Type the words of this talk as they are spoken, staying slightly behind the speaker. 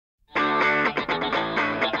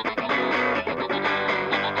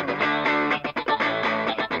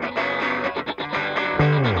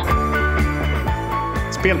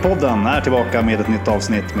Spelpodden är tillbaka med ett nytt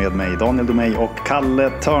avsnitt med mig, Daniel Domey och Kalle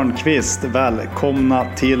Törnqvist. Välkomna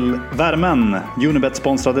till värmen. Unibet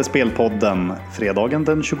sponsrade Spelpodden. Fredagen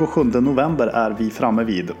den 27 november är vi framme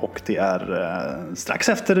vid och det är strax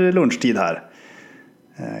efter lunchtid här.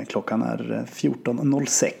 Klockan är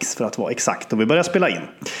 14.06 för att vara exakt och vi börjar spela in.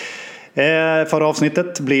 Förra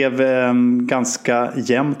avsnittet blev ganska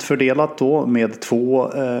jämnt fördelat då med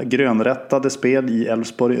 2 grönrättade spel i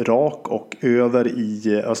Elfsborg Rak och över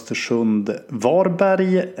i Östersund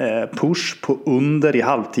Varberg. Push på under i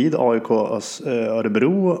halvtid AIK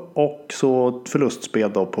Örebro och så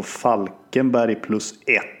förlustspel då på Falkenberg +1.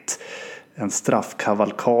 En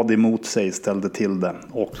straffkavalkad emot sig ställde till det.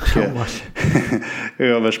 Och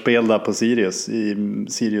överspel där på Sirius. I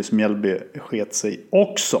Sirius Mjällby sket sig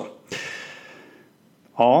också.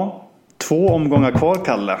 Ja, 2 omgångar kvar,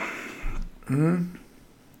 Kalle.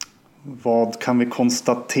 Vad kan vi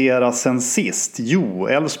konstatera sen sist? Jo,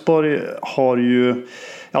 Elfsborg har ju...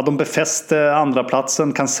 Ja, de befäste andra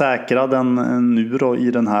platsen, kan säkra den nu då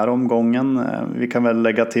i den här omgången. Vi kan väl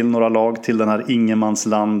lägga till några lag till den här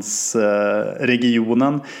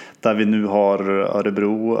ingenmanslandsregionen. Där vi nu har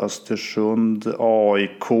Örebro, Östersund,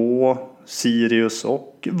 AIK, Sirius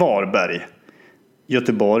och Varberg.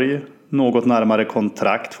 Göteborg, något närmare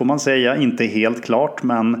kontrakt får man säga. Inte helt klart,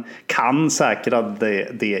 men kan säkra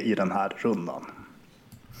det i den här rundan.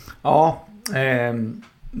 Ja,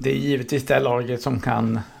 det är givetvis det laget som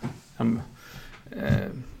kan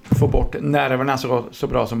få bort nerverna så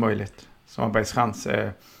bra som möjligt. Som har bäst chans.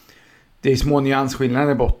 Det är små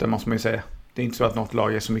nyansskillnader i botten, måste man ju säga. Det är inte så att något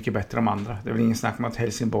lag är så mycket bättre än de andra. Det är väl ingen snack om att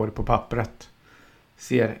Helsingborg på pappret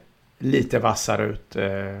ser lite vassare ut.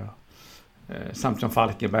 Samt som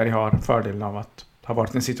Falkenberg har fördelen av att ha varit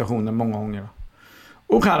i den situationen många gånger.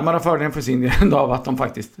 Och Kalmar har fördelen för sin del av att de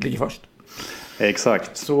faktiskt ligger först.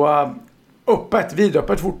 Exakt. Så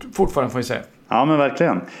vidöppet fortfarande får vi säga. Ja, men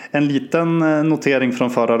verkligen. En liten notering från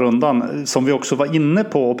förra rundan som vi också var inne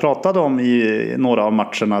på och pratade om i några av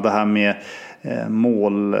matcherna. Det här med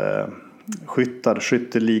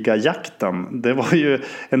skytteliga-jakten. Det var ju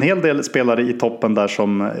en hel del spelare i toppen där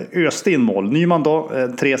som öste in mål. Nyman då,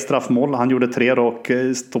 3 straffmål. Han gjorde 3 och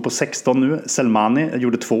står på 16 nu. Selmani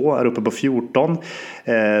gjorde 2, är uppe på 14.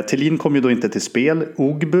 Thelin kom ju då inte till spel.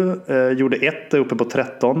 Ogbu gjorde 1, är uppe på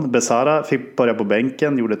 13. Besara fick börja på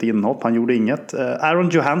bänken, gjorde ett inhopp. Han gjorde inget. Aron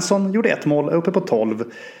Johansson gjorde 1 mål, är uppe på 12.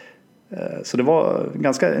 Så det var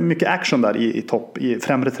ganska mycket action där i topp, i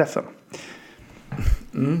främre träffen.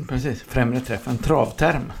 Precis, främre träff, en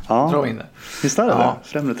travterm. Ja, dra in det. Visst är det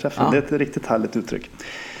främre träffen, det är ett riktigt härligt uttryck.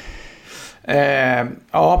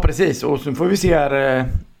 Ja, precis, och så får vi se här,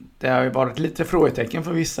 det har ju varit lite frågetecken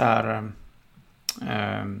för vissa här,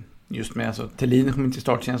 just med, alltså Thelin kommer inte till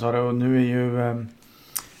start sen och nu är ju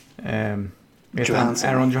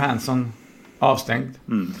Aron Johansson avstängd.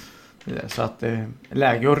 Så att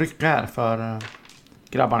läge att rycka här för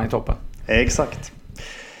grabbarna i toppen. Exakt.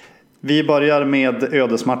 Vi börjar med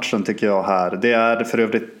ödesmatchen tycker jag här. Det är för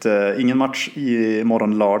övrigt ingen match i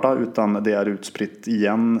morgon lördag utan det är utspritt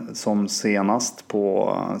igen som senast.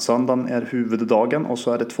 På söndagen är huvuddagen och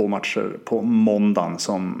så är det 2 matcher på måndagen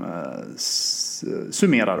som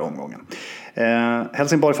summerar omgången.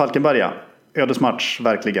 Helsingborg-Falkenberga. Ödesmatch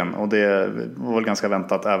verkligen, och det var väl ganska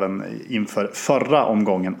väntat även inför förra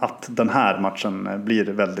omgången att den här matchen blir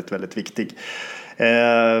väldigt, väldigt viktig.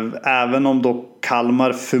 Även om då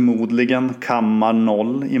Kalmar förmodligen kammar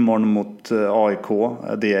 0 imorgon mot AIK.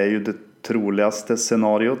 Det är ju det troligaste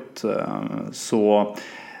scenariot. Så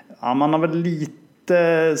ja, man har väl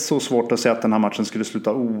lite så svårt att säga att den här matchen skulle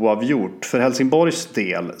sluta oavgjort. För Helsingborgs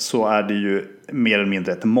del så är det ju mer eller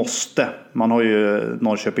mindre ett måste. Man har ju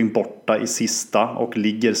Norrköping borta i sista och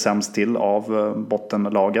ligger sämst till av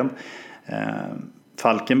bottenlagen.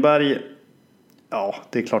 Falkenberg, ja,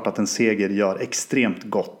 det är klart att en seger gör extremt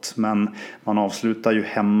gott. Men man avslutar ju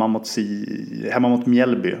hemma mot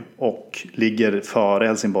Mjällby och ligger före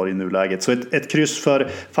Helsingborg i nuläget. Så ett kryss för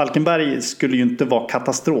Falkenberg skulle ju inte vara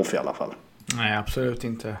katastrof i alla fall. Nej, absolut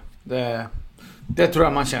inte. Det tror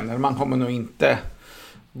jag man känner. Man kommer nog inte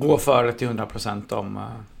gå före till 100%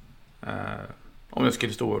 om det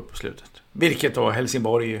skulle stå upp på slutet. Vilket då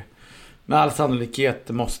Helsingborg med all sannolikhet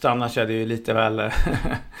måste, annars är det ju lite väl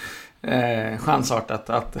chansartat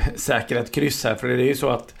att säkra ett kryss här. För det är ju så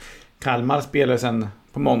att Kalmar spelar sen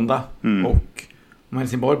på måndag och om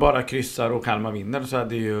Helsingborg bara kryssar och Kalmar vinner så är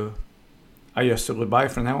det ju adjöss och goodbye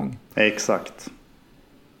för den här gången. Exakt.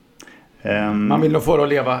 Man vill nog få det att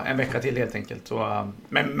leva en vecka till helt enkelt. Så,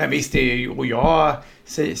 men visst, det är ju, och jag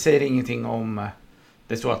säger ingenting om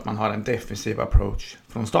det är så att man har en defensiv approach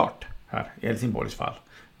från start här i Helsingborgs fall.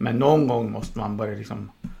 Men någon gång måste man börja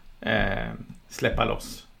liksom, släppa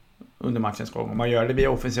loss under matchens gång. Om man gör det via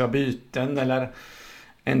offensiva byten eller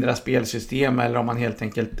ändra spelsystem, eller om man helt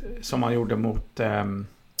enkelt, som man gjorde mot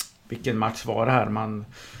vilken match var det här, man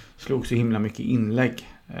slog så himla mycket inlägg.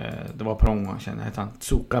 Det var på omgång, känner jag.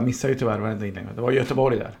 Tsuka missade ju tyvärr varenda inlägg. Det var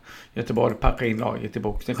Göteborg där. Göteborg packade in laget i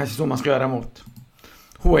boxen. Kanske så man ska göra mot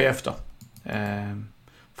HIF då.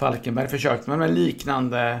 Falkenberg försökte med en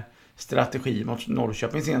liknande strategi mot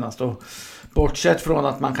Norrköping senast. Och bortsett från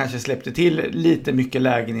att man kanske släppte till lite mycket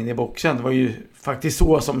lägen in i boxen. Det var ju faktiskt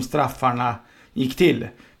så som straffarna gick till.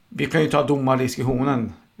 Vi kan ju ta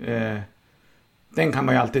domardiskussionen. Den kan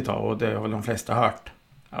man ju alltid ta, och det har de flesta hört.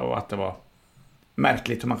 Och att det var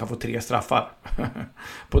märkligt hur man kan få 3 straffar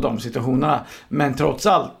på de situationerna. Men trots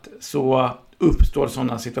allt så uppstår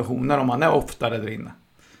sådana situationer om man är oftare där inne.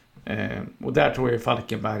 Och där tror jag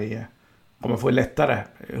Falkenberg kommer få lättare.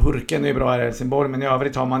 Hurken är ju bra i Helsingborg, men i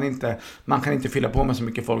övrigt har man kan inte fylla på med så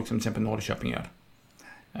mycket folk som till exempel Norrköping gör.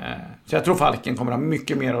 Så jag tror Falken kommer ha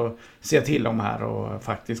mycket mer att se till om här och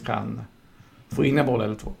faktiskt kan få in en boll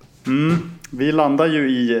eller 2. Vi landar ju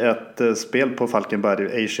i ett spel på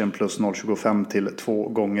Falkenberg, Asian plus 0,25 till 2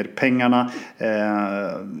 gånger pengarna.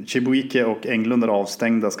 Chibuike och Englund är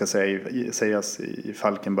avstängda, ska sägas, i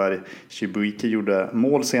Falkenberg. Chibuike gjorde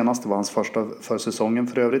mål senast, det var hans första för säsongen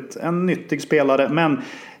för övrigt. En nyttig spelare, men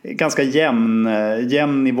ganska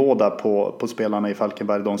jämn nivå där på spelarna i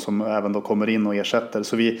Falkenberg, de som även då kommer in och ersätter.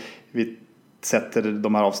 Så vi sätter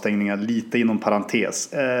de här avstängningarna lite inom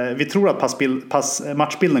parentes. Vi tror att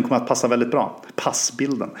matchbilden kommer att passa väldigt bra.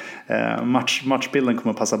 Matchbilden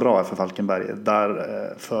kommer att passa bra för Falkenberg.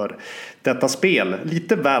 För detta spel.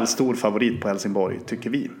 Lite väl stor favorit på Helsingborg, tycker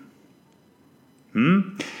vi.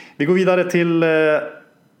 Vi går vidare till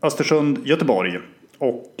Östersund-Göteborg.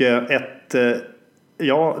 Och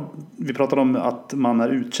vi pratade om att man är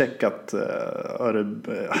utcheckat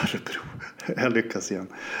Örebro. Jag lyckas igen.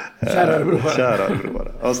 Kära Örebro.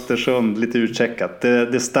 Östersund lite utcheckat.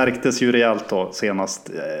 Det stärktes ju rejält då senast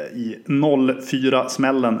i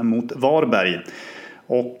 0-4-smällen mot Varberg.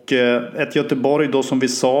 Och ett Göteborg då, som vi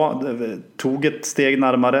sa, tog ett steg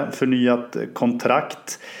närmare förnyat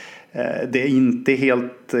kontrakt. Det är inte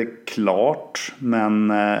helt klart,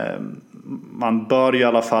 men man bör i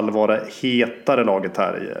alla fall vara hetare laget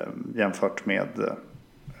här jämfört med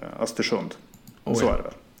Östersund. Så är det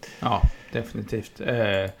väl. Ja, definitivt.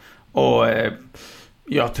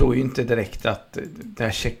 Jag tror ju inte direkt att det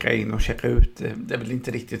här checka in och checka ut, det är väl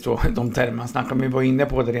inte riktigt så. De termer snackar vi var inne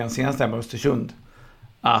på det redan senast där med Östersund.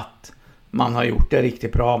 Att man har gjort det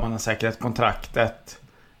riktigt bra, man har säkrat kontraktet.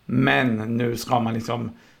 Men nu ska man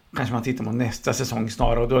liksom, kanske man tittar på nästa säsong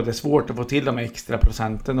snarare, och då är det svårt att få till de extra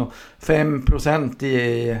procenten. Och 5%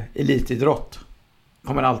 i elitidrott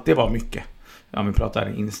kommer alltid vara mycket. Ja, vi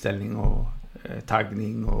pratar inställning och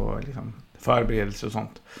taggning och liksom förberedelse och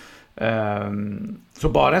sånt. Så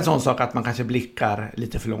bara en sån sak att man kanske blickar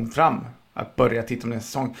lite för långt fram, att börja titta på nästa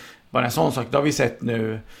säsong. Bara en sån sak, det har vi sett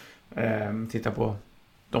nu. Titta på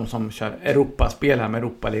de som kör Europaspel här med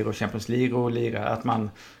Europa League och Champions League och liga, att man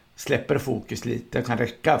släpper fokus lite, kan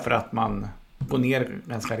räcka för att man går ner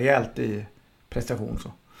ganska rejält i prestation.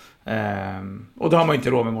 Så. Och då har man ju inte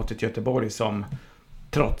råd med mot ett Göteborg som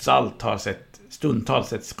trots allt har stundtals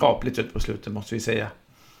sett skapligt ut på slutet, måste vi säga.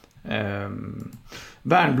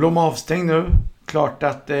 Värnblom avstängd nu. Klart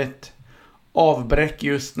att ett avbräck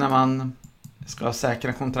just när man ska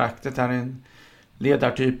säkra kontraktet här, en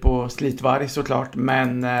ledartyp och slitvarg såklart,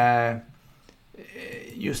 men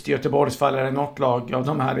just i Göteborgs fall är det något lag av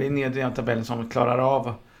de här i nedre tabellen som klarar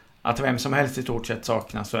av att vem som helst i stort sett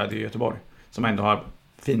saknas, så är det Göteborg som ändå har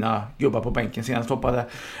fina gubbar på bänken. Senast hoppade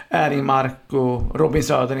Eringmark och Robin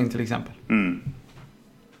Söder in till exempel.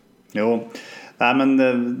 Jo, nej, men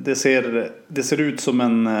det ser ut som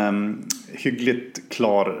en hyggligt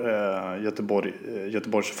klar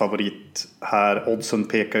Göteborgs favorit här. Oddsen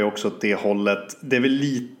pekar ju också åt det hållet. Det är väl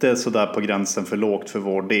lite sådär på gränsen för lågt för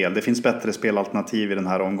vår del. Det finns bättre spelalternativ i den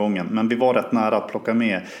här omgången, men vi var rätt nära att plocka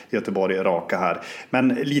med Göteborg raka här. Men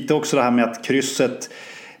lite också det här med att krysset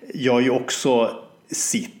gör ju också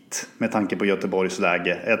sitt med tanke på Göteborgs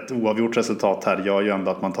läge. Ett oavgjort resultat här gör ju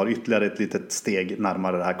ändå att man tar ytterligare ett litet steg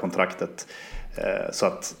närmare det här kontraktet. Så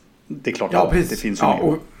att det är klart att det finns ju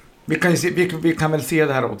och vi kan väl se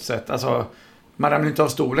det här oddset. Alltså, man ramlar inte av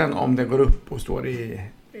stolen om det går upp och står i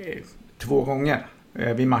 2 gånger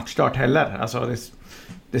vid matchstart heller. Alltså,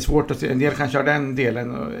 det är svårt att se. En del kan köra den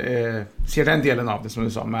delen, ser den delen av det som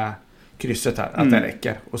du sa med krysset här, att det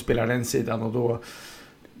räcker, och spelar den sidan, och då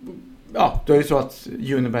är det så att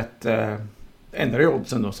Unibet ändrar ju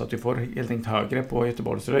oddsen då så att du får helt enkelt högre på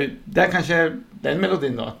Göteborg. Så där kanske den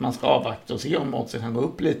melodin då, att man ska avvakta och se om oddsen kan gå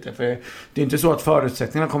upp lite. För det är inte så att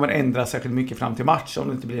förutsättningarna kommer ändras särskilt mycket fram till match om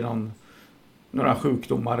det inte blir några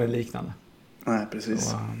sjukdomar eller liknande. Nej,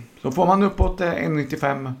 precis. Så får man uppåt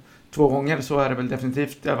 1,95 2 gånger så är det väl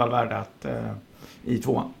definitivt i alla fall värde att i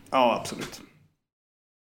 2. Ja, absolut.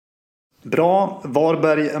 Bra,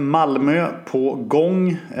 Varberg-Malmö på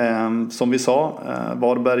gång. Som vi sa,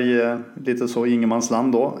 Varberg lite så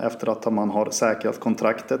ingenmansland då efter att man har säkrat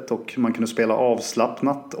kontraktet och man kunde spela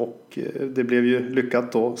avslappnat och det blev ju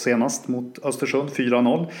lyckat då senast mot Östersund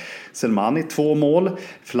 4-0. Selmani 2 mål,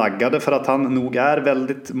 flaggade för att han nog är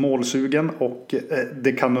väldigt målsugen och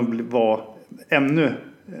det kan nog vara en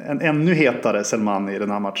ännu hetare Selmani i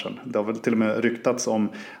den här matchen. Det har väl till och med ryktats om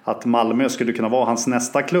att Malmö skulle kunna vara hans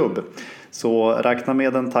nästa klubb. Så räkna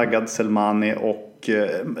med en taggad Selmani och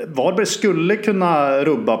Varberg skulle kunna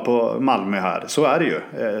rubba på Malmö här. Så är det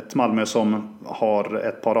ju. Ett Malmö som har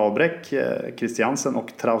ett par avbräck. Christiansen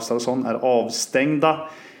och Traustason är avstängda.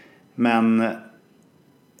 Men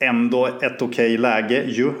ändå ett okej läge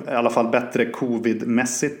ju. I alla fall bättre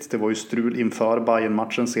covid-mässigt. Det var ju strul inför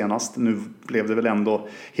Bayern-matchen senast. Nu blev det väl ändå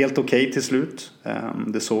helt okej till slut.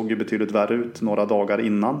 Det såg ju betydligt värre ut några dagar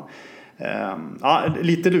innan. Ja,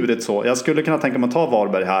 lite lurigt så. Jag skulle kunna tänka mig att ta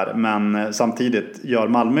Varberg här. Men samtidigt gör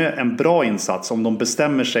Malmö en bra insats. Om de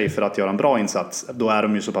bestämmer sig för att göra en bra insats, då är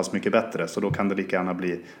de ju så pass mycket bättre. Så då kan det lika gärna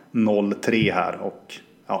bli 0-3 här.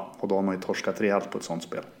 Och då har man ju torskat rejält på ett sånt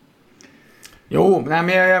spel. Jo, nej,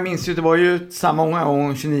 men jag minns ju, det var ju samma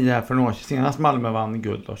gång 29 här för några år sedan. Senast Malmö vann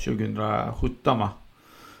guld då, 2017 va?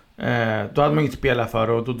 Då hade man inte spelat för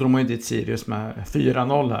och då drog man ju dit Sirius med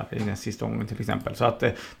 4-0 här i den sista gången till exempel. Så att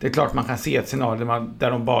det är klart man kan se ett scenario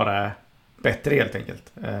där de bara är bättre helt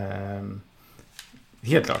enkelt.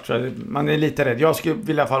 Helt klart, så man är lite rädd. Jag skulle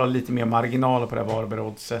vilja ha lite mer marginaler på det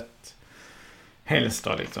Varberg-oddset. Helst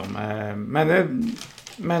då liksom.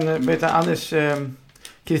 Men vet du, Anders...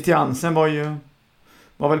 Christiansen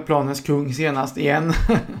var väl planens kung senast igen.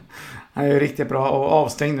 Han är ju riktigt bra och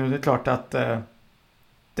avstängd nu. Det är klart att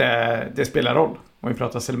det spelar roll. Om vi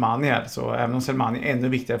pratar Selmani här, så även om Selmani är ännu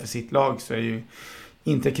viktigare för sitt lag så är ju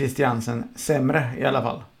inte Christiansen sämre i alla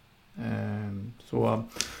fall. Så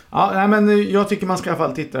ja, nej, men jag tycker man ska i alla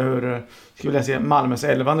fall titta hur skulle jag säga Malmös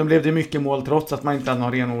 11. Nu blev det mycket mål trots att man inte hade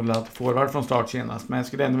någon renodlad forward från start senast, men jag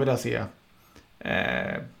skulle ändå vilja se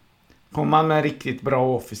kommer man med riktigt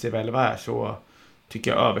bra offensiv 11 här så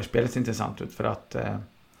tycker jag överspelet är intressant ut för att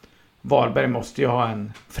Varberg måste ju ha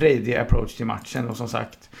en fredig approach till matchen och som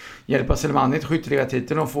sagt hjälpa Selmani till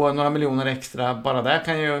skytteligatiteln och få några miljoner extra. Bara där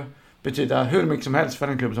kan ju betyda hur mycket som helst för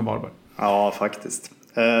en klubb som Varberg. Ja, faktiskt.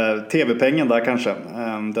 TV-pengen där kanske.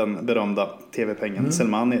 Den berömda TV-pengen.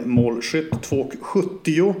 Selmani målskytt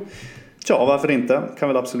 2,70. Ja, varför inte? Kan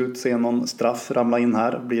väl absolut se någon straff ramla in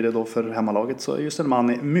här. Blir det då för hemmalaget så är ju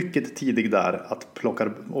Selmani mycket tidig där att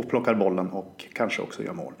plockar bollen och kanske också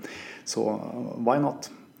gör mål. Så why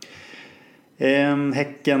not?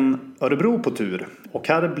 Häcken Örebro på tur. Och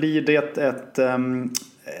här blir det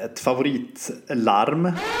ett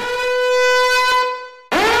favoritlarm.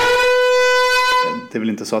 Det är väl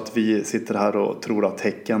inte så att vi sitter här och tror att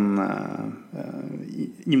Häcken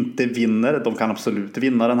inte vinner. De kan absolut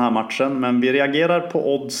vinna den här matchen. Men vi reagerar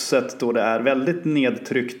på oddset då det är väldigt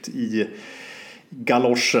nedtryckt i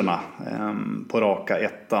galoscherna på raka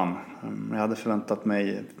ettan. Jag hade förväntat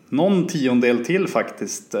mig någon tiondel till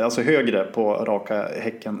faktiskt. Alltså högre på raka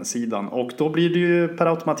Häcken-sidan. Och då blir det ju per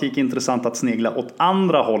automatik intressant att snegla åt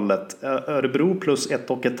andra hållet. Örebro plus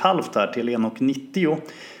 1,5 här till 1,90.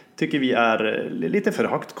 Tycker vi är lite för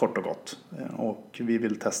högt kort och gott. Och vi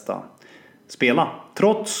vill testa spela.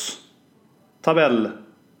 Trots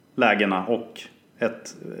tabellägena och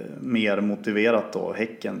ett mer motiverat då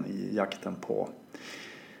Häcken i jakten på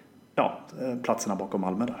platserna bakom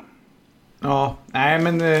Malmö där. Ja, nej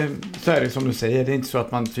men så är det som du säger. Det är inte så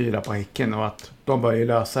att man tvivlar på Häcken och att de börjar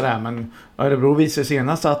lösa det här. Men Örebro visar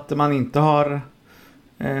senast att man inte har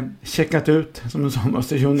checkat ut, som du sa om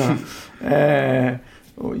Östersund.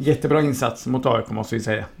 Och jättebra insats mot AIK måste vi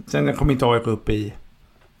säga. Sen kom inte AIK upp i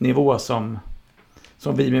nivå som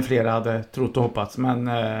vi med flera hade trott och hoppats.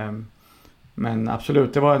 Men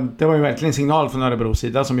absolut, det var ju verkligen en signal från Örebros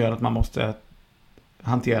sida som gör att man måste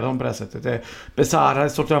hantera dem på det sättet. Besara hade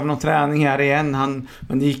stått över någon träning här igen.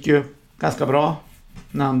 Men det gick ju ganska bra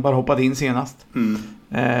när han bara hoppade in senast.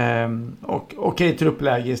 Och okej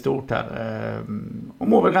truppläge i stort här. Och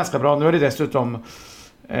mår väl ganska bra. Nu är det dessutom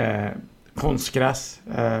konstgräs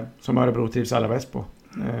som Örebro trivs alla bäst på.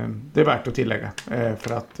 Det är värt att tillägga.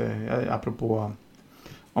 För att apropå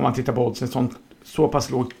om man tittar på odds, ett sånt så pass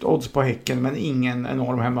lågt odds på Häcken, men ingen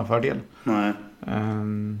enorm hemmafördel. Nej.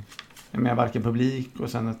 Med varken publik och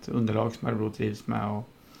sen ett underlag som Örebro trivs med. Och,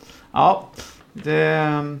 ja, det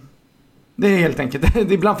är helt enkelt.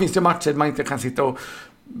 Ibland finns det matcher där man inte kan sitta och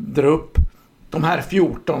dra upp de här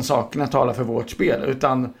 14 sakerna talar för vårt spel,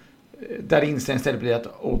 utan där inställningen istället blir att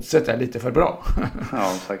oddset är lite för bra.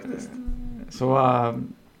 Ja, faktiskt. Så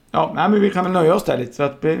ja, men vi kan väl nöja oss där lite. Så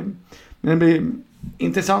att men det blir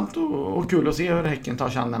intressant och kul att se hur Häcken tar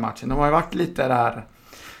sig an den matchen. De har ju varit lite där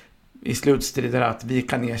i slutstrider att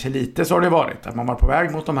vika ner sig lite, så har det varit. Att man var på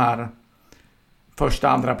väg mot de här första,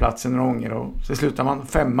 andra platsen och ånger, och så slutar man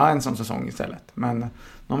 5 en sån säsong istället. Men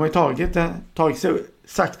de har ju tagit sig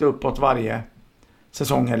sakta uppåt varje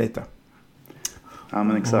säsong här lite. Ja,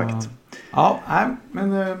 men exakt. Ja,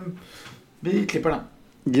 men vi klipper den.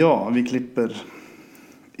 Ja, vi klipper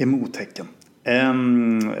emot Häcken.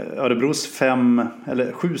 Örebros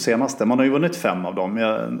 7 senaste. Man har ju vunnit 5 av dem.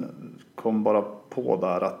 Jag kom bara på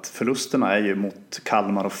där att förlusterna är ju mot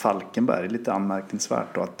Kalmar och Falkenberg. Lite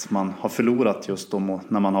anmärkningsvärt då, att man har förlorat just då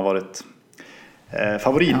när man har varit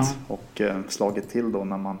favorit. Ja. Och slagit till då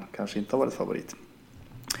när man kanske inte har varit favorit.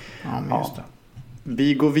 Ja, men just det.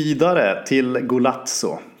 Vi går vidare till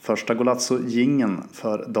Golazzo. Första Golazzo-gingen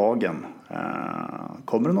för dagen.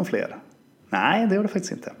 Kommer det någon fler? Nej, det gör det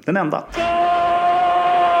faktiskt inte. Den enda.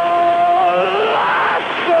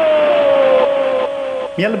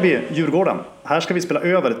 Mjällby, Djurgården. Här ska vi spela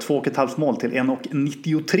över 2,5 mål till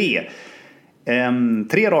 1,93.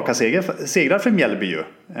 3 raka segrar för Mjällby ju.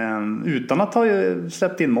 Utan att ha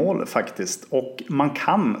släppt in mål faktiskt. Och man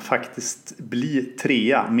kan faktiskt bli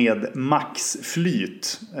 3 med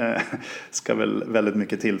maxflyt. Ska väl väldigt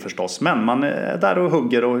mycket till förstås. Men man är där och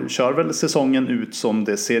hugger och kör väl säsongen ut som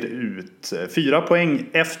det ser ut. 4 poäng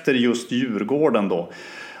efter just Djurgården då.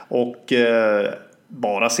 Och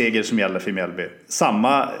bara seger som gäller för Mjällby.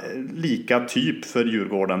 Samma lika typ för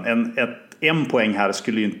Djurgården. En poäng här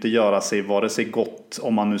skulle ju inte göra sig vare sig gott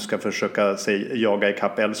om man nu ska försöka jaga i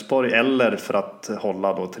kapp Elfsborg eller för att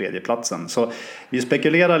hålla då 3:e platsen. Så vi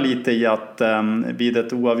spekulerar lite i att vid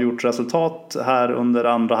ett oavgjort resultat här under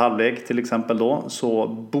andra halvlek till exempel då, så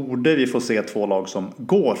borde vi få se 2 lag som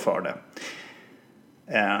går för det.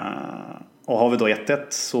 Och har vi då 1-1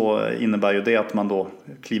 så innebär ju det att man då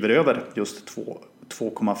kliver över just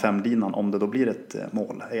 2,5-linan om det då blir ett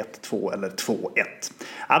mål, 1-2 eller 2-1.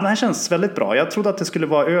 Ja, det här känns väldigt bra. Jag trodde att det skulle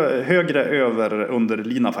vara högre över under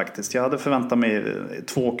lina faktiskt. Jag hade förväntat mig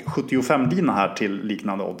 2,75-lina här till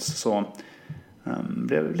liknande odds. Så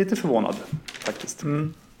blev lite förvånad faktiskt.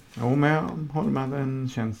 Jo, men jag håller med. Den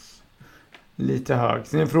känns lite hög.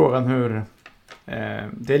 Sen är frågan hur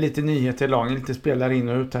det är lite nyheter i lagen, lite spelare in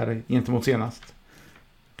och ut här gentemot senast.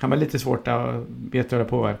 Kan vara lite svårt att veta hur det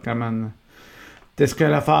påverkar, men det ska i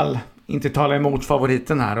alla fall inte tala emot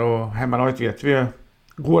favoriten här, och hemmalaget vet vi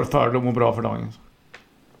går för dem och bra för dagen.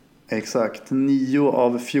 Exakt, 9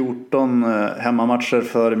 av 14 hemmamatcher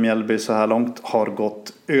för Mjällby så här långt har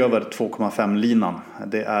gått över 2,5-linan.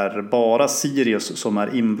 Det är bara Sirius som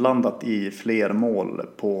är inblandat i fler mål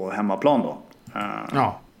på hemmaplan då.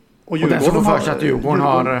 Ja. Och den som får för sig att Djurgården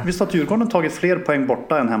har... Visst att Djurgården tagit fler poäng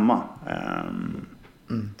borta än hemma.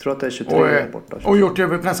 Tror att det är 23 borta. Och gjort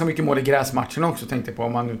ganska mycket mål i gräsmatchen också, tänkte på,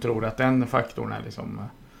 om man nu tror att den faktorn är liksom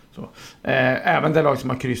så. Även det lag som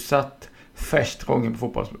har kryssat färst gången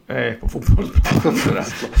på fotbollsplanen.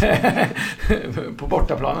 På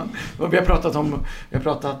bortaplanen. Vi har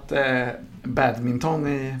pratat badminton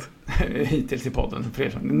hittills i podden.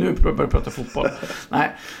 Nu börjar vi prata fotboll.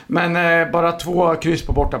 Nej, men bara 2 kryss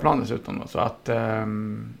på bortaplan dessutom då, så att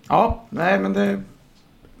ja, nej, men det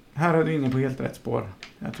här är du inne på helt rätt spår.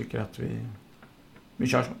 Jag tycker att vi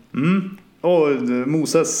kör så. Och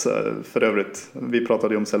Moses för övrigt. Vi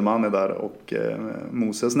pratade ju om Selmani där, och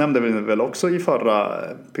Moses nämnde vi väl också i förra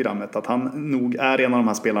programmet att han nog är en av de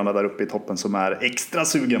här spelarna där uppe i toppen som är extra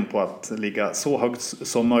sugen på att ligga så högt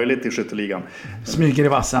som möjligt i skytteligan. Smyger i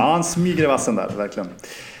vassen. Ja, han smyger i vassen där, verkligen.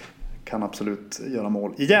 Kan absolut göra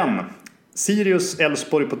mål igen. Sirius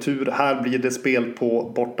Elfsborg på tur. Här blir det spel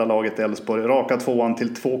på bortalaget Elfsborg. Raka 2:an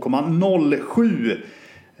till 2,07.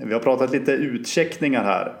 Vi har pratat lite utcheckningar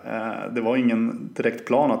här. Det var ingen direkt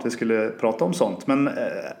plan att vi skulle prata om sånt. Men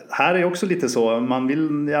här är också lite så. Man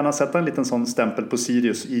vill gärna sätta en liten sån stämpel på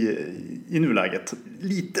Sirius i nuläget.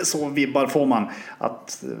 Lite så vibbar får man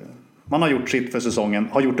att man har gjort sitt för säsongen.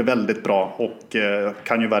 Har gjort det väldigt bra och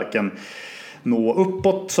kan ju varken nå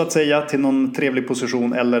uppåt så att säga till någon trevlig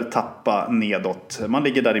position eller tappa nedåt. Man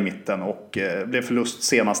ligger där i mitten och blev förlust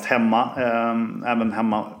senast hemma. Även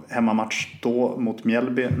hemmamatch då mot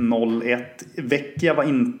Mjällby 0-1. Vecchia var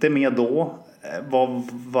inte med då.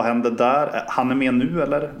 Vad hände där? Han är med nu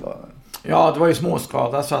eller? Ja, det var ju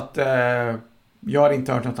småskada så att jag har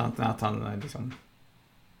inte hört något annat än att han liksom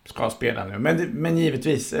ska spela nu. Men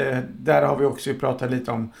givetvis, där har vi också pratat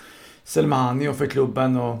lite om Selmani och för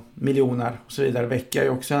klubben och miljoner och så vidare. Väcker ju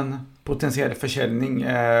också en potentiell försäljning.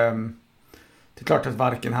 Det är klart att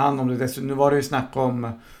varken han, om det nu var det ju snack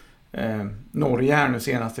om Norge här nu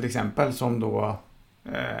senast till exempel, som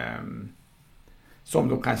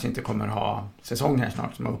då kanske inte kommer ha säsong här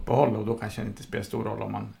snart som har uppehåll, och då kanske det inte spelar stor roll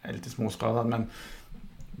om man är lite småskadad. Men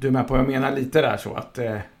du är med på, jag menar lite där så att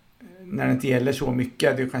när det inte gäller så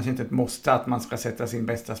mycket, det är kanske inte ett måste att man ska sätta sin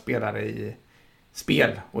bästa spelare i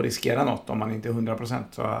spel och riskera något om man inte är 100%.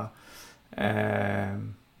 Så,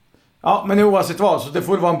 ja, men oavsett vad, så det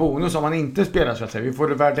får vara en bonus om man inte spelar så att säga. Vi får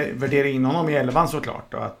värdera in honom i 11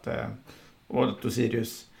 såklart, och att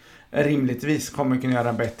Sirius rimligtvis kommer kunna göra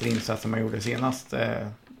en bättre insats än man gjorde senast.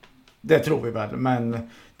 Det tror vi väl, men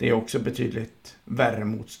det är också betydligt värre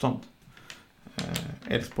motstånd.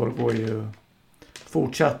 Elfsborg går ju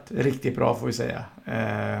fortsatt riktigt bra får vi säga.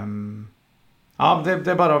 Ja, det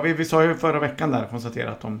är bara, vi sa ju förra veckan där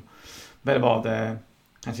konstaterat att de väl var det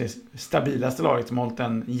kanske stabilaste laget som hållit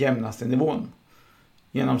den jämnaste nivån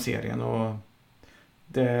genom serien, och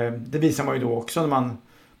det visar man ju då också när man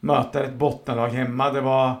möter ett bottenlag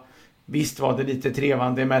hemma. Visst var det lite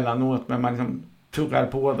trevande emellanåt, men man liksom tuggar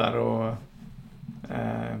på där och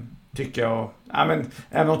tycker jag, ja, men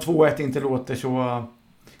även om 2-1 inte låter så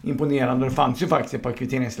imponerande, det fanns ju faktiskt ett par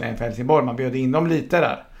kvitteringslägen för Helsingborg, man bjöd in dem lite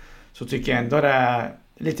där, så tycker jag ändå det är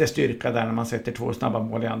lite styrka där när man sätter 2 snabba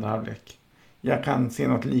mål i andra halvlek. Jag kan se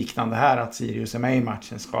något liknande här, att Sirius är med i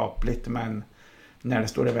matchen skapligt, men när det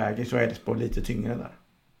står i vägen så är Elfsborg lite tyngre där.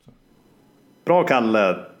 Så. Bra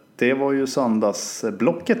Kalle, det var ju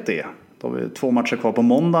söndagsblocket det. Då har vi 2 matcher kvar på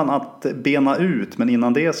måndagen att bena ut, men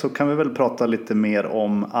innan det så kan vi väl prata lite mer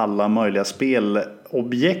om alla möjliga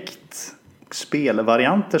spelobjekt och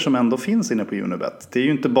spelvarianter som ändå finns inne på Unibet. Det är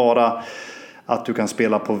ju inte bara att du kan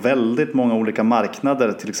spela på väldigt många olika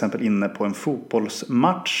marknader, till exempel inne på en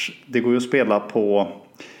fotbollsmatch. Det går ju att spela på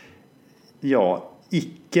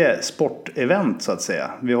icke-sportevent så att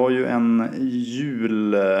säga. Vi har ju en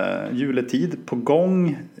juletid på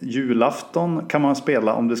gång. Julafton kan man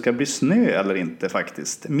spela om det ska bli snö eller inte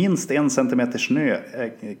faktiskt. Minst 1 centimeter snö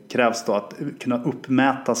krävs då att kunna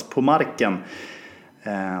uppmätas på marken.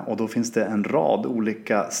 Och då finns det en rad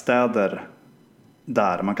olika städer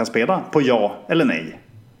där man kan spela på ja eller nej.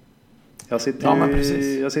 Jag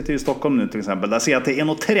sitter ju i Stockholm nu till exempel. Där ser jag att det är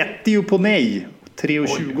 1,30 på nej,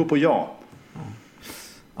 3,20 på ja.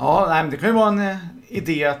 Ja, nej, men det kan ju vara en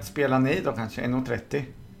idé att spela nej då kanske,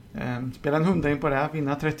 1,30. Spela en 100 på det,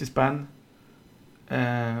 vinna 30 spänn.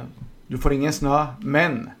 Du får ingen snö,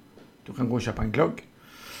 men du kan gå och köpa en glögg.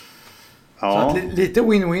 Ja. Så att lite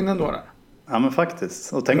win-win ändå där. Ja, men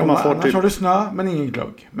faktiskt. Och tänk om man får annars har du snö, men ingen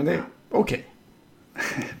glögg. Men det är okej.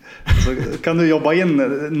 Så kan du jobba in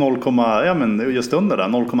just under där,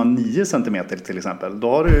 0,9 centimeter till exempel.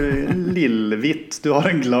 Då har du lillvitt, du har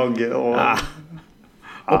en glögg och...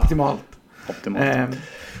 Optimalt.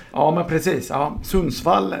 Ja, men precis. Ja,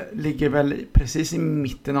 Sundsvall ligger väl precis i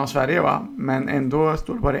mitten av Sverige, va? Men ändå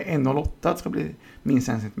står det bara 1,08 att det ska bli minst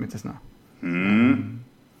 1 centimeter snö.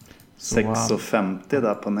 6,50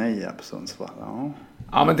 där på nej på Sundsvall.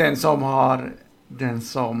 Ja, men den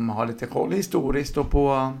som har lite koll historiskt och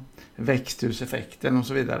på växthuseffekten och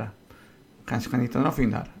så vidare kanske kan hitta några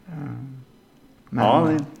fynd här.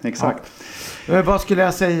 Exakt. Ja. Vad skulle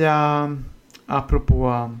jag säga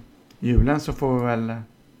apropå julen, så får vi väl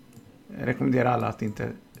rekommendera alla att inte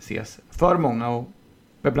ses för många och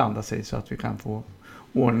beblanda sig så att vi kan få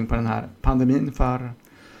ordning på den här pandemin för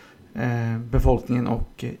befolkningen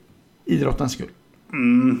och idrottens skull.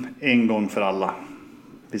 En gång för alla.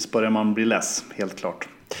 Visst börjar man bli less, helt klart.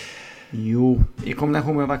 Jo, i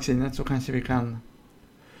kombination med vaccinet så kanske vi kan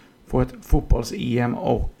få ett fotbolls-EM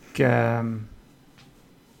och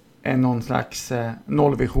någon slags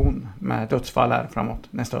nollvision med dödsfall här framåt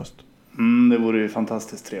nästa höst. Det vore ju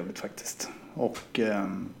fantastiskt trevligt faktiskt. Och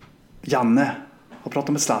Janne har pratat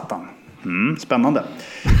med Zlatan. Spännande.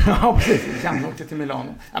 Ja, precis. Janne åkte till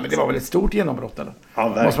Milano. Ja, men det var väl ett stort genombrott eller? Ja,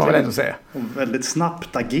 verkligen. Måste man väl ändå säga. Och väldigt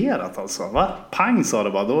snabbt agerat alltså. Va? Pang sa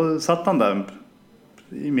det bara. Då satt han där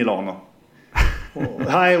i Milano.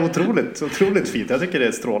 Otroligt fint. Jag tycker det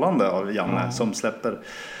är strålande av Janne som släpper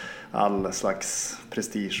all slags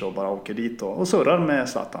prestige och bara åker dit och surrar med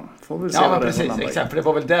Zlatan. Får vi se men precis, exakt. För det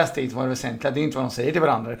var väl det steget var det väsentliga. Det är inte vad de säger till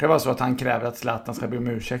varandra. Det kan vara så att han kräver att Zlatan ska be om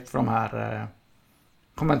ursäkt för de här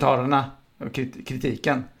kommentarerna och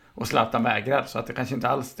kritiken. och Zlatan vägrar, så att det kanske inte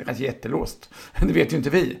alls, det kanske är jättelåst. Det vet ju inte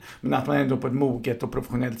vi, men att man ändå på ett moget och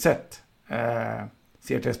professionellt sätt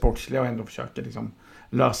ser till det sportsliga och ändå försöker liksom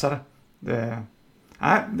lösa det. Det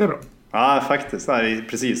är bra. Ja, faktiskt. Nej,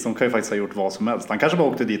 precis. De kan ju faktiskt ha gjort vad som helst. Han kanske bara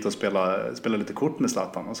åkte dit och spelade lite kort med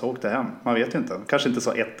Zlatan och så åkte hem. Man vet ju inte. Kanske inte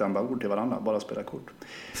sa ett enda ord till varandra, bara spela kort.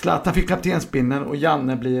 Zlatan fick kaptenspinnen och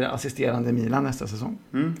Janne blir assisterande i Milan nästa säsong.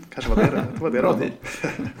 Kanske var det. Bra deal.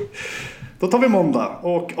 Då tar vi måndag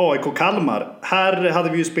och AIK Kalmar. Här hade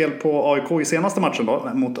vi ju spel på AIK i senaste matchen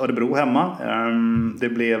då, mot Örebro hemma.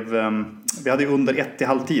 Vi hade ju under 1 i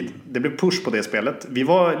halvtid. Det blev push på det spelet. Vi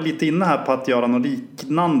var lite inne här på att göra något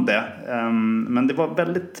liknande. Men det var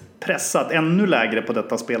väldigt pressat. Ännu lägre på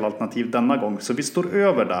detta spelalternativ denna gång. Så vi står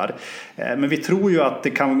över där. Men vi tror ju att det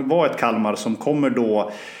kan vara ett Kalmar som kommer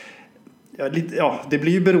då... det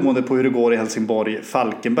blir ju beroende på hur det går i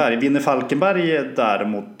Helsingborg-Falkenberg. Vinner Falkenberg där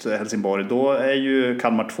mot Helsingborg, då är ju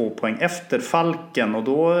Kalmar 2 poäng efter Falken. Och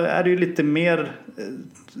då är det ju lite mer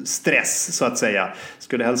stress så att säga.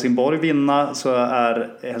 Skulle Helsingborg vinna så är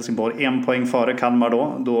Helsingborg 1 poäng före Kalmar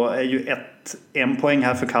då. Då är ju 1 poäng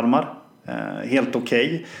här för Kalmar. Helt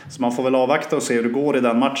okej. Så man får väl avvakta och se hur det går i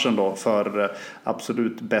den matchen då för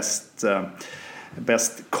absolut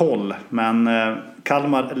bäst koll. Men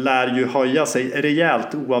Kalmar lär ju höja sig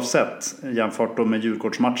rejält oavsett jämfört då med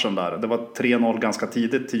Djurgårdsmatchen där. Det var 3-0 ganska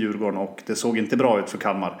tidigt till Djurgården och det såg inte bra ut för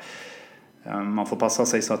Kalmar. Man får passa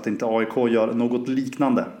sig så att inte AIK gör något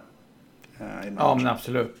liknande. Ja, men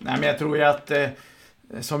absolut. Nej, men jag tror ju att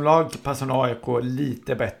som lag passar AIK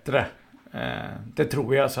lite bättre. Det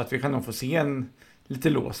tror jag, så att vi kan nog få se en lite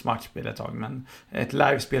låst matchspel ett tag. Men ett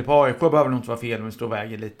livespel på AIK behöver nog inte vara fel om vi står och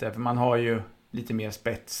väger lite. För man har ju lite mer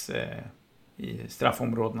spets i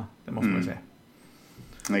straffområdena, det måste man säga.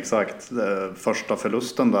 Exakt, första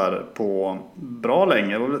förlusten där på bra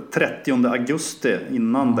länge, det var 30 augusti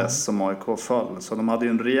innan dess som AIK föll. Så de hade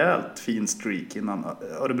ju en rejält fin streak innan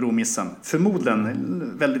Örebro-missen.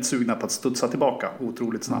 Förmodligen väldigt sugna på att studsa tillbaka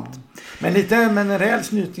otroligt snabbt. Men lite med en rejäl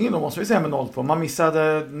snytning då måste vi säga med 0-2. Man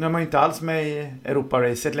missade, nu är man ju inte alls med i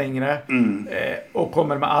Europa-racet längre. Och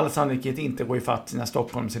kommer med all sannolikhet inte gå ifatt sina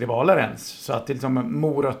Stockholms rivaler ens. Så att liksom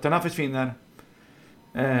morötterna försvinner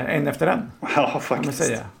en efter en. Ja,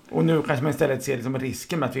 faktiskt. Och nu kanske man istället ser liksom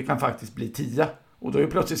risken med att vi kan faktiskt bli 10. Och då är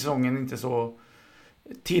plötsligt säsongen inte så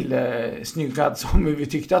tillsnyggad som vi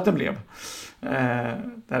tyckte att den blev.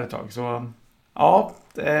 Där ett tag. Så ja,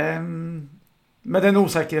 med den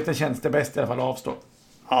osäkerheten känns det bäst i alla fall att avstå.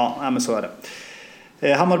 Ja, men så är det.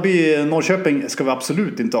 Hammarby-Norrköping ska vi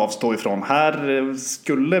absolut inte avstå ifrån. Här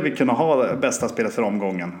skulle vi kunna ha bästa spelet för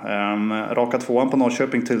omgången. Raka 2:an på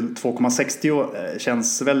Norrköping till 2,60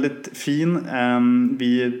 känns väldigt fin.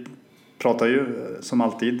 Vi pratar ju som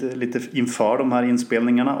alltid lite inför de här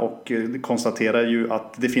inspelningarna och konstaterar ju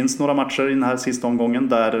att det finns några matcher i den här sista omgången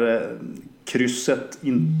där krysset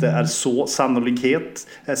inte är så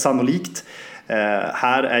sannolikt.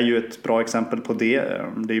 Här är ju ett bra exempel på det.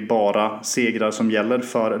 Det är ju bara segrar som gäller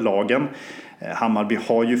för lagen. Hammarby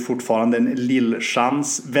har ju fortfarande en lill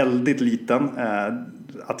chans, väldigt liten,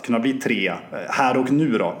 att kunna bli 3 här och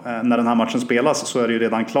nu då. När den här matchen spelas så är det ju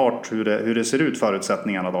redan klart hur det ser ut,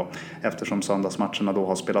 förutsättningarna då, eftersom söndagsmatcherna då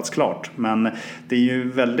har spelats klart. Men det är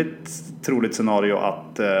ju väldigt troligt scenario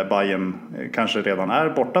att Bayern kanske redan är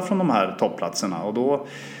borta från de här toppplatserna, och då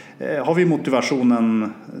har vi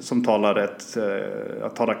motivationen som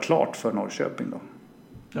att tala klart för Norrköping då.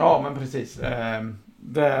 Ja, men precis.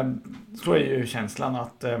 Så är ju känslan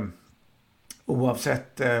att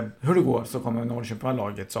oavsett hur det går så kommer Norrköping vara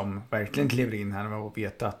laget som verkligen kliver in här och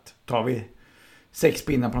vet att tar vi 6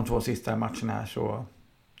 pinnar på de 2 sista matcherna här, så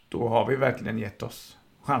då har vi verkligen gett oss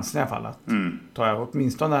chansen i alla fall att ta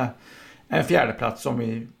åtminstone en 4:e plats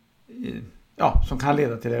som kan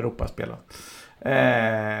leda till Europaspel.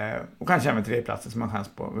 Och kanske även 3 platser som man har chans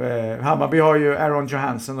på. Hammarby har ju Aaron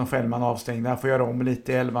Johansson och Fällman avstängda. Får göra om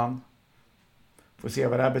lite i 11:an. Får se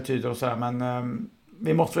vad det här betyder och sådär. Men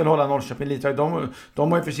vi måste väl hålla Norrköping lite.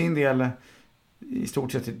 De har ju för sin del i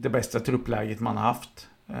stort sett det bästa truppläget man har haft.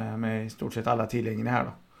 Med i stort sett alla tillgängliga här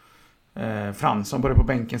då. Fransson började på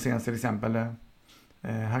bänken senast till exempel.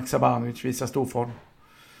 Haksabanovic visar stor form.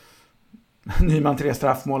 Nyman 3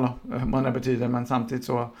 straffmål vad det betyder. Men samtidigt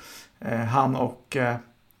så han och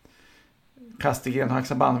Kastegren och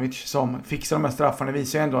Haksabanovic som fixar de här straffarna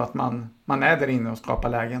visar ju ändå att man är där inne och skapar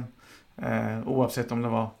lägen. Oavsett om det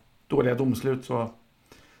var dåliga domslut så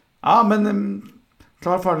ja, men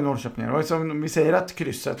klar för Norrköping. Och som vi säger att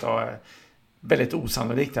krysset då är väldigt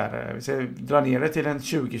osannolikt här. Vi säger dra ner det till en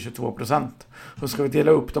 20-22%. Så ska vi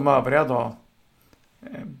dela upp de övriga då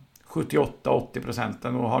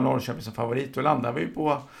 78-80% och har Norrköping som favorit, och landar vi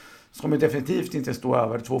på, ska man definitivt inte stå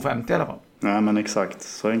över 2,50 i alla fall. Nej, men exakt,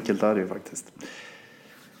 så enkelt är det ju faktiskt.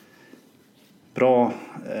 Bra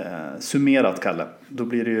summerat, Kalle. Då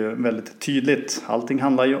blir det ju väldigt tydligt. Allting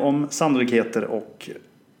handlar ju om sannolikheter och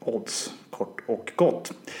odds, kort och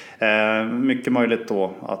gott. Mycket möjligt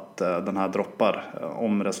då att den här droppar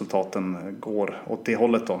om resultaten går åt det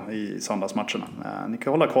hållet då i söndagsmatcherna. Ni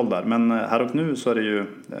kan hålla koll där, men här och nu så är det ju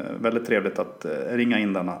väldigt trevligt att ringa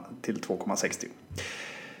in denna till 2,60.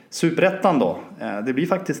 Superettan då, det blir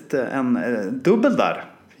faktiskt en dubbel där.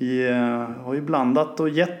 Vi har ju blandat och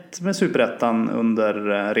gett med Superettan under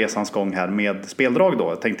resans gång här med speldrag då.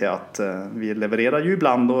 Jag tänkte att vi levererar ju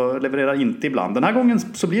ibland och levererar inte ibland. Den här gången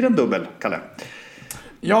så blir det en dubbel, Kalle.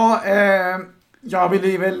 Ja, jag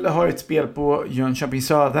vill väl ha ett spel på Jönköping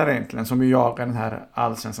Söder egentligen, som ju jagar den här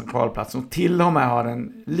allsvenska kvalplatsen. Och till och med har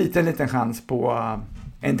en liten chans på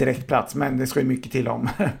en direkt plats, men det ska ju mycket till om.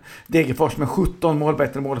 Degerfors med 17 mål,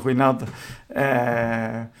 bättre målskillnad.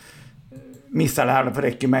 Missar det här, för det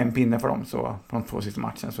räcker med en pinne för dem så på de 2 sista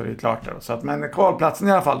matcherna, så är det klart där. Så att, men kvalplatsen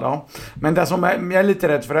i alla fall då. Men det som jag är lite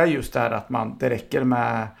rädd för är just det här att det räcker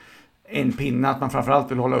med en pinne, att man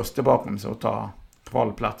framförallt vill hålla Öster bakom sig och ta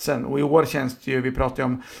kvalplatsen. Och i år känns det ju, vi pratar ju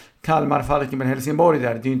om Kalmar, Falkenberg, Helsingborg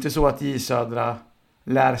där. Det är ju inte så att J Södra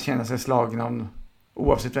lär känna sig slagna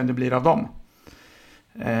oavsett vem det blir av dem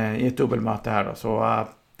i ett dubbelmöte här då. Så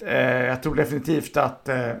jag tror definitivt att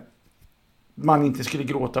man inte skulle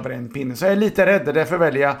gråta över en pinne. Så jag är lite rädd, därför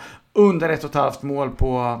väljer jag under 1,5 mål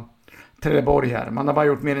på Trelleborg här. Man har bara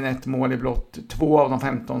gjort mer än 1 mål i blott 2 av de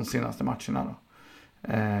 15 senaste matcherna då.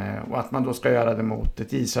 Och att man då ska göra det mot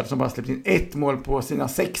ett Israel som bara släppt in 1 mål på sina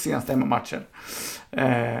 6 senaste matcher.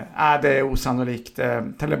 Det är osannolikt.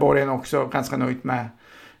 Trelleborg är också ganska nöjd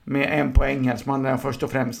med 1 poäng här, så man är först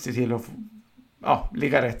och främst se till att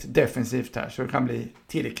ligga rätt defensivt här, så det kan bli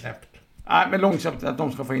tillknäppt. Men långsamt att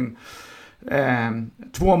de ska få in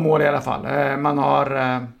 2 mål i alla fall. Man har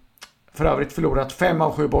för övrigt förlorat 5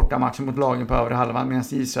 av 7 bortamatcher mot lagen på övre halvan, medan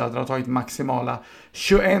J Södra har tagit maximala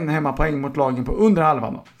 21 hemmapoäng mot lagen på under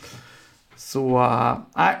halvan då. Så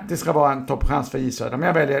det ska vara en toppchans för J Södra, men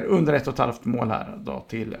jag väljer under 1,5 mål här då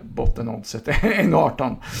till bottenodset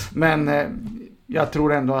 1,18. Men jag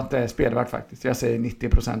tror ändå att det är spelvärt faktiskt. Jag säger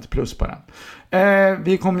 90% plus på den.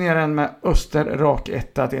 Vi kombinerar den med Öster rak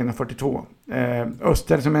 1 till 1,42.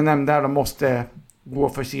 Öster, som jag nämnde här, de måste gå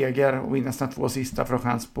för seger och vinna sina 2 sista för att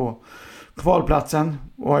ha chans på kvalplatsen.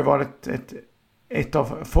 Och har ju varit ett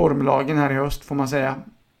av formlagen här i höst, får man säga.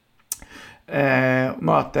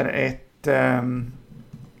 Möter ett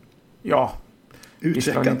vi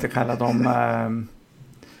ska inte kalla dem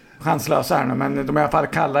chanslösa här nu, men de är i alla fall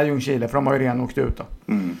kalla Ljungskile, för de har ju redan åkt ut då.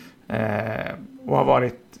 Och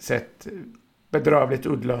har sett bedrövligt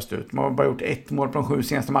uddlöst ut. Man har bara gjort 1 mål på de 7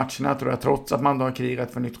 senaste matcherna, tror jag, trots att man då har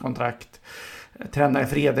krigat för nytt kontrakt. Tränare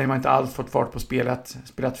Frede har man inte alls fått fart på spelet,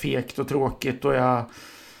 spelat fegt och tråkigt, och jag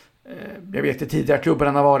vet att tidigare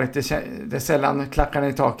klubbarna har varit det sällan klackarna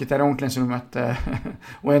i taket där i omklädningsrummet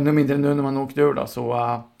och ännu mindre nu när man åkt ur då.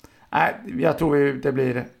 Så jag tror det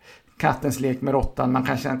blir kattens lek med råttan. Man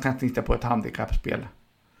kanske kan titta på ett handikappspel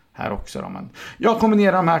här också då, men jag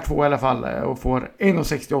kombinerar de här 2 i alla fall och får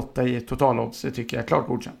 1,68 i totalodds. Det tycker jag är klart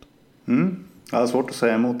godkänt. Det är svårt att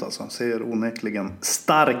säga emot alltså. Ser onekligen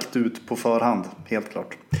starkt ut på förhand, helt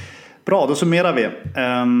klart. Bra, då summerar vi.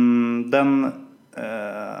 Den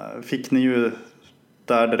fick ni ju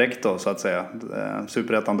där direkt då, så att säga.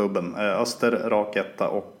 Superettan dubbeln. Öster rak 1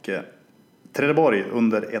 och Trelleborg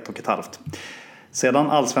under 1,5. Sedan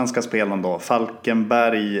allsvenska spelen då.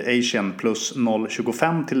 Falkenberg Asian plus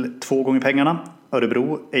 0,25 till 2 gånger pengarna.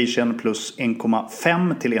 Örebro Asian plus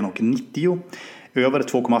 1,5 till 1,90. Över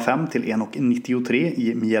 2,5 till 1,93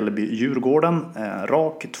 i Mjällby Djurgården.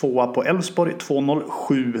 Rak 2 på Elfsborg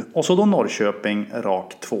 2,07. Och så då Norrköping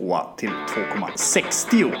rak 2 till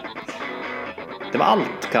 2,60. Det var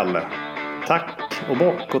allt, Kalle. Tack och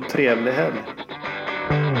bock och trevlig helg.